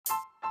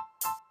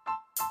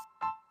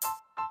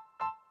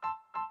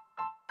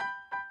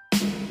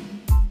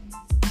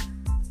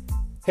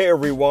Hey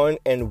everyone,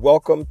 and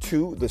welcome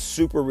to the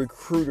Super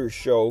Recruiter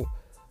Show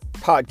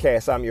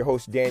podcast. I'm your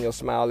host Daniel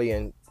Smiley,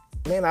 and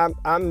man,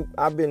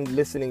 I've been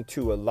listening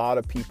to a lot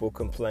of people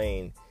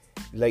complain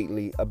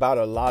lately about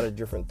a lot of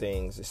different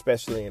things,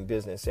 especially in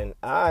business. And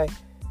I'm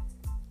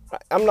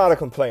not a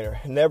complainer.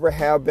 Never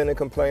have been a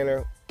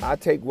complainer. I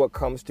take what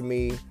comes to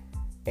me,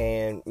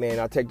 and man,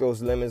 I take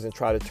those lemons and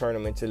try to turn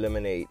them into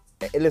lemonade.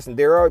 And listen,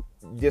 there are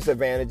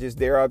disadvantages.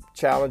 There are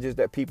challenges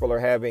that people are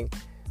having.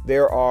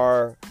 There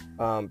are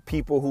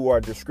people who are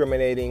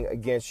discriminating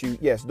against you.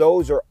 Yes,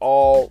 those are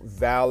all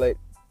valid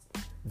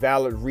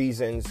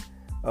reasons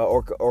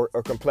or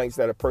complaints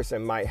that a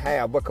person might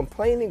have. But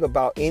complaining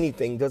about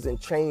anything doesn't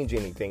change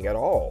anything at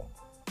all.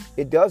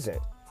 It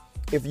doesn't.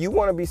 If you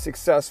want to be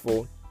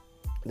successful,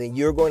 then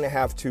you're going to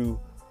have to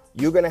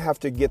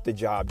get the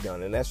job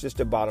done. And that's just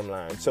the bottom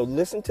line. So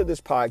listen to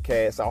this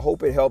podcast. I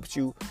hope it helps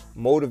you,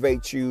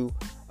 motivates you,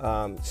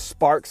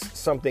 sparks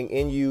something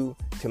in you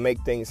to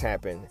make things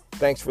happen.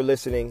 Thanks for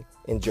listening.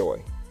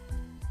 Enjoy.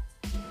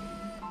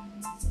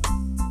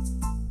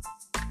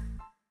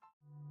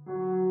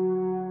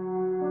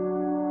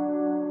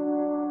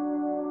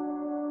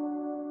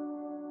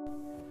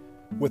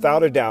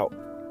 Without a doubt,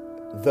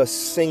 the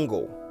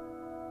single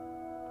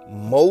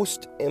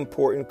most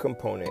important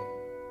component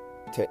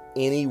to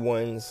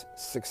anyone's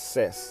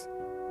success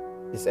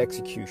is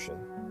execution.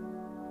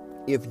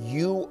 If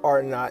you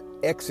are not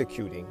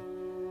executing,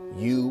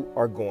 you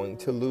are going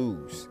to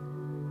lose.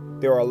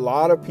 There are a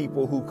lot of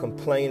people who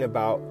complain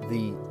about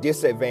the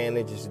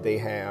disadvantages they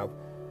have,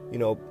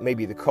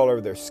 maybe the color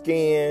of their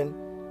skin,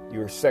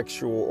 your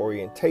sexual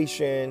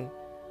orientation,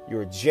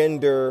 your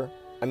gender.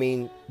 I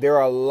mean, there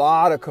are a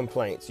lot of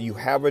complaints. You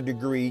have a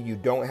degree, you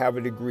don't have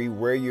a degree,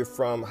 where you're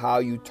from, how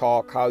you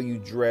talk, how you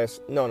dress.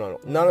 No.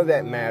 None of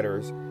that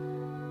matters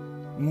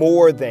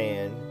more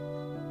than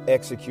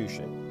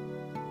execution.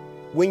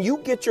 When you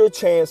get your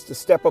chance to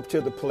step up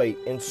to the plate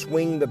and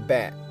swing the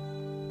bat,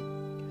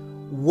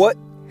 what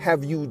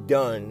have you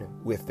done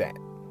with that?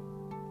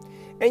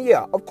 And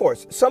yeah, of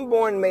course,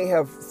 someone may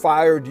have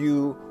fired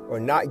you or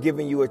not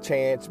given you a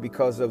chance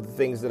because of the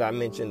things that I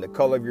mentioned, the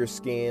color of your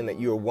skin, that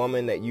you're a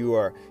woman, that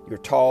you're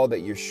tall,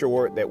 that you're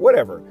short, that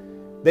whatever.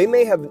 They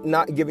may have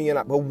not given you an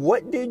opportunity, but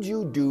what did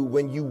you do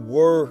when you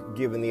were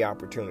given the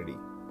opportunity,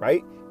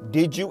 right?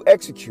 Did you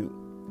execute?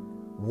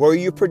 Were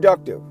you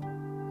productive?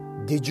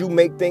 Did you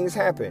make things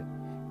happen?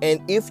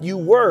 And if you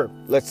were,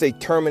 let's say,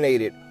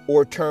 terminated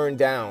or turned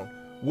down,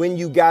 when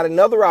you got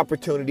another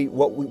opportunity,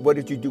 what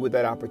did you do with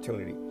that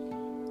opportunity?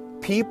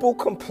 People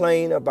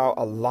complain about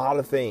a lot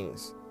of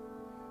things.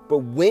 But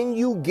when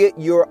you get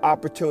your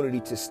opportunity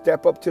to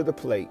step up to the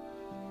plate,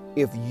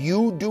 if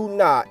you do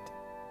not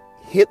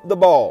hit the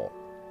ball,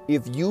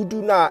 if you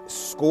do not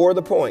score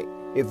the point,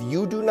 if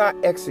you do not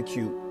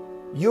execute,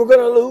 you're going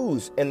to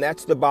lose. And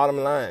that's the bottom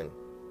line.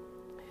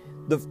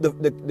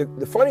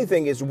 The funny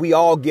thing is we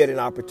all get an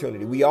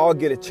opportunity. We all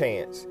get a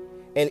chance.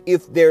 And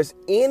if there's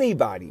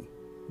anybody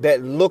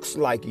that looks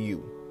like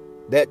you,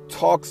 that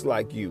talks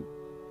like you,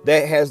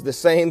 that has the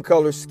same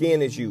color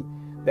skin as you,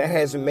 that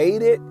has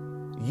made it,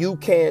 you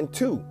can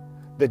too.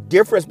 The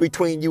difference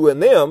between you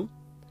and them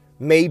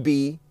may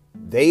be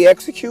they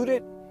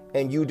executed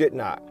and you did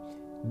not.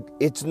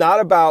 It's not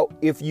about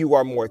if you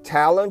are more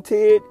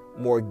talented,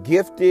 more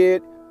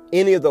gifted,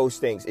 any of those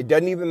things. It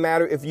doesn't even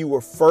matter if you were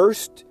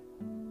first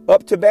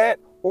up to bat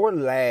or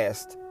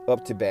last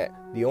up to bat.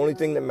 The only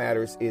thing that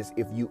matters is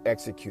if you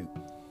execute.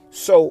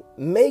 So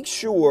make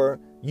sure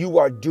you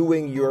are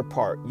doing your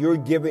part. You're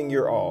giving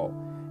your all.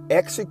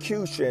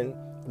 Execution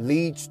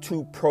leads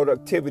to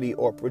productivity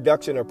or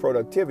production or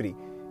productivity.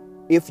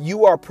 If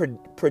you are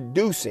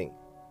producing,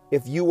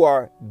 if you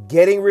are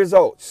getting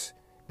results,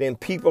 then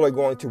people are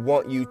going to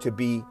want you to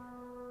be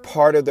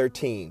part of their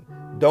team.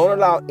 Don't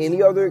allow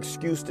any other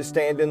excuse to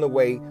stand in the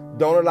way.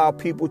 Don't allow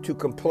people to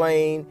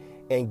complain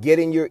and get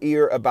in your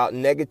ear about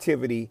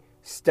negativity.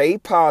 Stay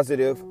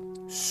positive,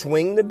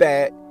 swing the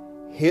bat,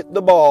 hit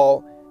the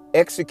ball,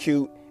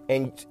 execute,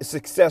 and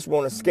success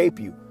won't escape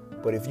you.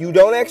 But if you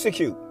don't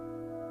execute,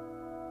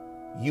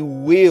 you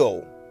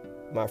will,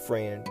 my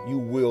friend, you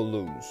will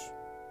lose.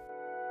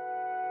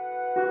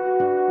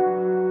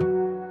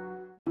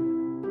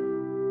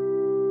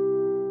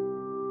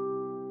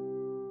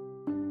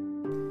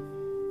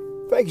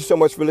 Thank you so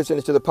much for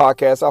listening to the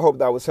podcast. I hope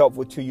that was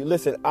helpful to you.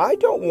 Listen, I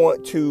don't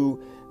want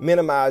to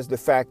minimize the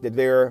fact that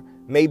there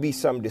may be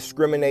some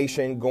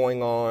discrimination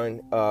going on,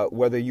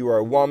 whether you are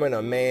a woman,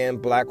 a man,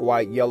 black,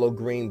 white, yellow,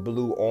 green,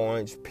 blue,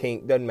 orange,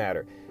 pink, doesn't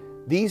matter.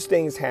 These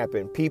things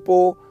happen.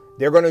 People,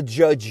 they're going to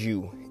judge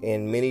you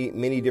in many,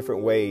 many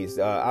different ways.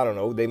 I don't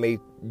know. They may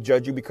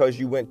judge you because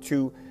you went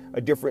to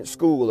a different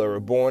school or were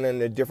born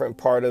in a different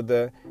part of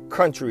the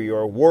country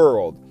or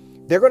world.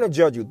 They're going to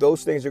judge you.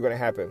 Those things are going to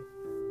happen.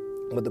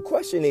 But the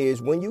question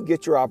is, when you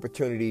get your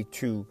opportunity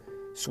to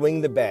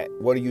swing the bat,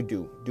 what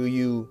do? Do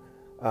you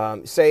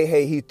say,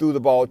 hey, he threw the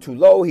ball too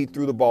low, he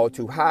threw the ball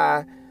too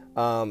high,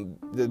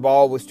 the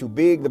ball was too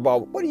big,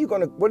 what are you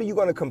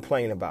going to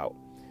complain about?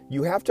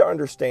 You have to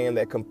understand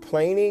that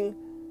complaining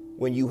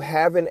when you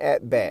have an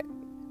at-bat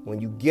When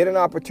you get an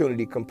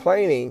opportunity,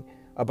 complaining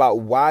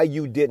about why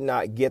you did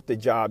not get the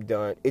job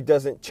done, it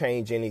doesn't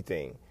change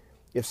anything.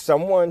 If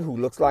someone who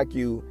looks like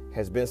you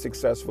has been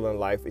successful in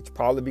life, it's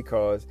probably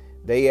because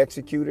they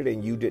executed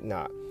and you did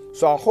not.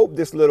 So I hope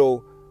this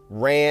little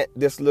rant,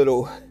 this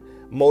little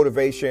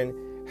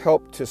motivation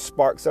helped to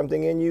spark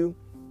something in you.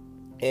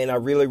 And I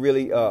really,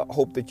 really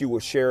hope that you will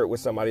share it with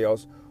somebody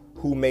else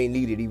who may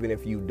need it, even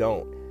if you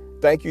don't.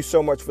 Thank you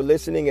so much for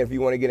listening. If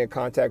you want to get in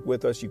contact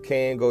with us, you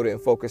can go to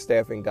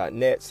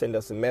infocusstaffing.net, send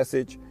us a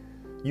message.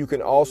 You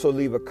can also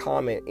leave a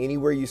comment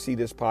anywhere you see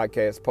this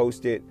podcast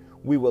posted.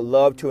 We would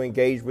love to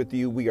engage with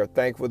you. We are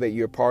thankful that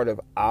you're part of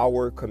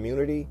our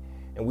community,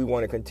 and we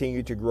want to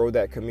continue to grow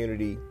that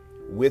community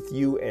with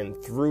you and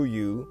through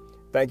you.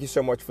 Thank you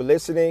so much for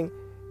listening.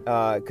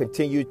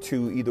 Continue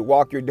to either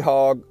walk your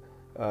dog,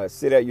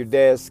 sit at your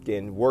desk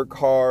and work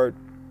hard,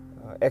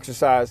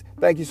 exercise.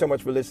 Thank you so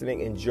much for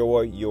listening.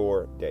 Enjoy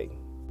your day.